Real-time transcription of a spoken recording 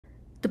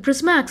The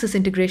Prisma Access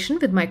integration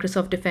with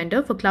Microsoft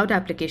Defender for cloud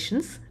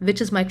applications, which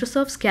is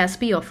Microsoft's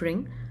CASB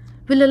offering,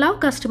 will allow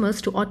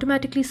customers to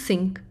automatically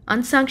sync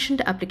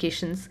unsanctioned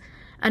applications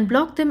and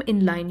block them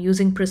inline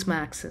using Prisma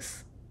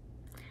Access.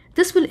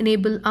 This will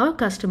enable our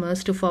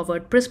customers to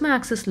forward Prisma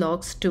Access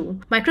logs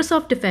to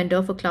Microsoft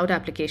Defender for cloud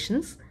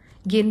applications,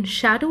 gain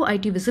shadow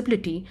IT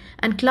visibility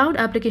and cloud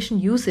application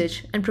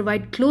usage, and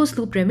provide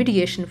closed-loop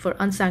remediation for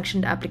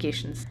unsanctioned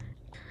applications.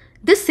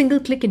 This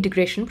single-click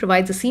integration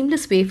provides a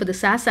seamless way for the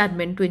SaaS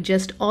admin to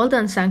ingest all the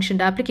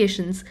unsanctioned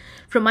applications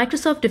from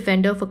Microsoft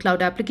Defender for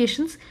cloud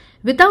applications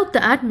without the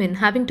admin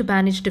having to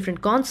manage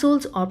different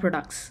consoles or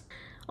products.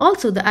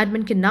 Also, the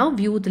admin can now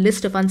view the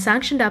list of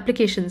unsanctioned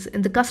applications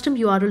in the custom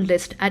URL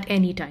list at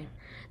any time.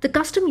 The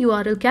custom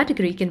URL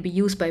category can be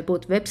used by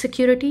both web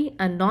security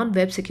and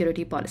non-web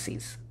security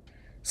policies.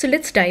 So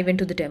let's dive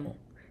into the demo.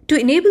 To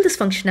enable this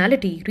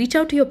functionality, reach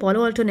out to your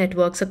Palo Alto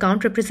Networks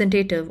account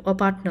representative or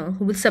partner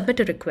who will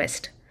submit a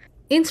request.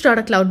 In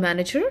Strata Cloud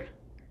Manager,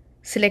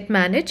 select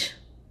Manage,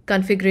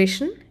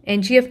 Configuration,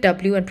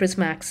 NGFW and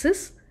Prisma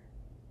Access.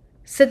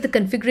 Set the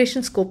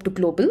configuration scope to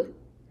Global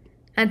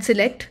and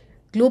select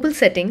Global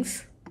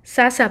Settings,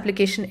 SaaS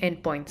Application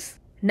Endpoints.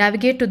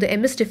 Navigate to the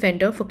MS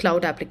Defender for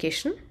Cloud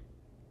Application.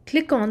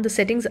 Click on the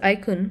Settings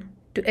icon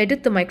to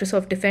edit the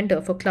Microsoft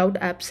Defender for Cloud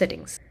App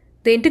settings.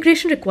 The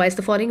integration requires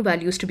the following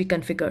values to be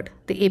configured: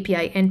 the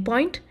API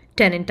endpoint,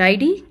 tenant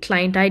ID,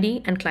 client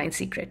ID, and client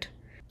secret.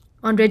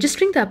 On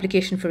registering the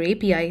application for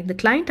API, the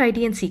client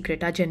ID and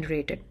secret are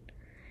generated.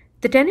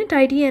 The tenant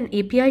ID and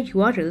API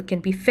URL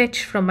can be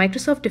fetched from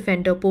Microsoft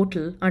Defender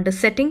portal under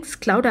Settings,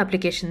 Cloud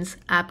Applications,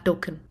 App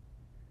Token.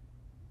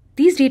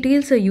 These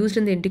details are used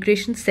in the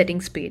integration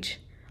settings page.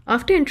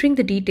 After entering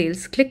the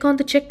details, click on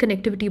the Check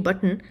Connectivity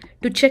button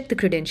to check the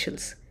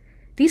credentials.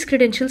 These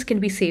credentials can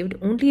be saved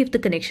only if the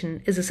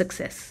connection is a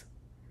success.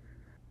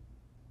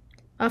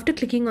 After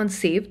clicking on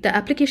Save, the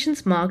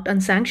applications marked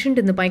unsanctioned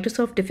in the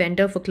Microsoft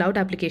Defender for Cloud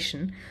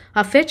application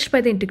are fetched by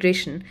the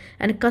integration,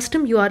 and a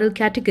custom URL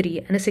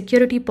category and a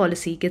security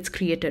policy gets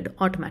created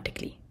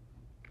automatically.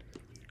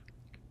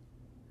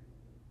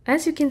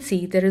 As you can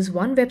see, there is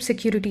one web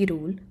security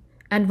rule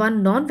and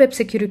one non-web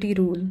security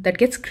rule that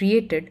gets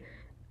created,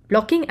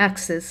 blocking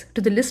access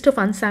to the list of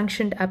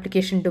unsanctioned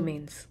application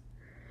domains.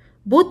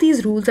 Both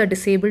these rules are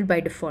disabled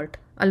by default,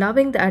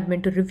 allowing the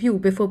admin to review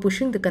before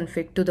pushing the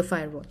config to the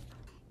firewall.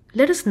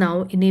 Let us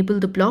now enable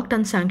the blocked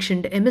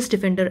unsanctioned MS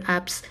Defender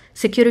apps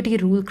security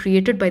rule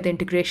created by the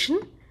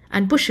integration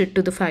and push it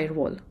to the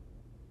firewall.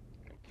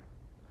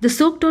 The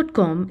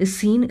soap.com is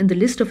seen in the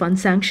list of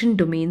unsanctioned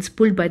domains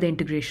pulled by the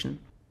integration.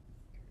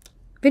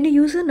 When a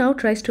user now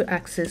tries to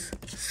access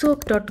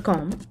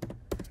soap.com,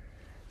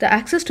 the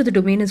access to the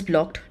domain is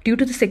blocked due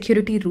to the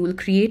security rule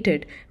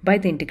created by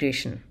the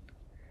integration.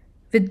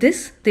 With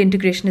this, the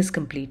integration is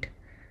complete.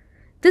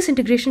 This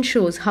integration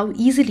shows how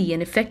easily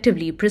and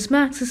effectively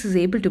Prisma Access is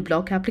able to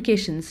block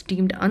applications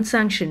deemed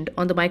unsanctioned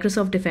on the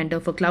Microsoft Defender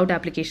for Cloud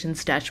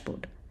Applications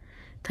dashboard.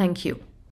 Thank you.